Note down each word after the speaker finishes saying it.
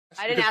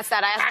I didn't ask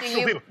that. I asked,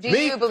 do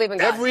you believe in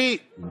God?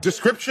 Every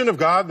description of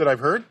God that I've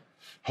heard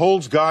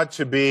holds God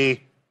to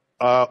be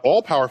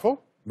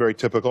all-powerful, very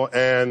typical,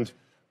 and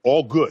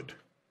all good.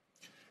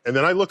 And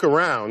then I look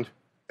around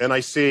and I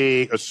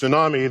see a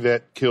tsunami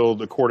that killed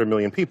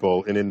 250,000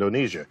 people in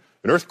Indonesia,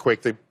 an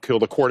earthquake that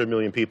killed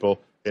 250,000 people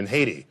in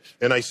Haiti,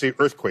 and I see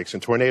earthquakes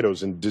and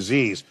tornadoes and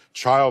disease,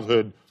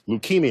 childhood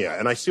leukemia,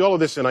 and I see all of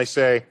this and I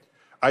say,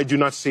 I do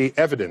not see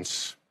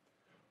evidence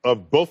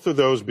of both of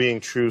those being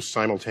true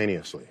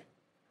simultaneously.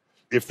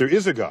 If there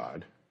is a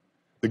God,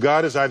 the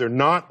God is either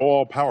not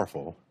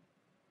all-powerful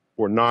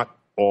or not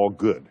all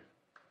good.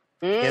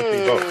 Can't be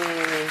both.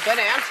 Good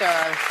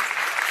answer.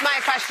 My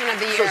question of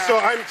the year.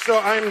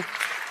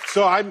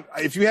 So I'm.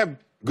 If you have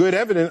good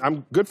evidence,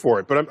 I'm good for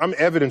it. But I'm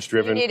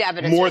evidence-driven. You need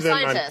evidence. More You're a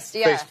than scientist,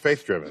 I'm yeah.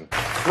 faith-driven.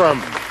 From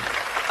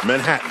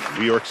Manhattan,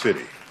 New York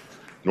City,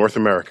 North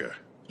America,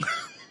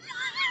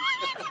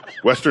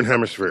 Western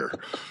Hemisphere,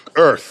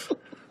 Earth,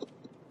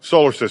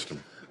 Solar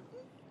System,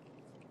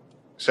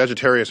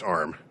 Sagittarius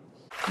arm,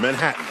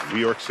 Manhattan, New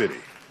York City,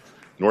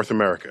 North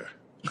America,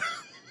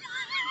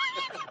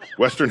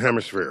 Western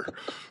Hemisphere,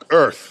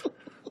 Earth,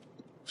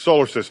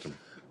 Solar System,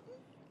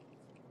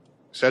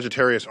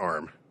 Sagittarius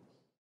arm,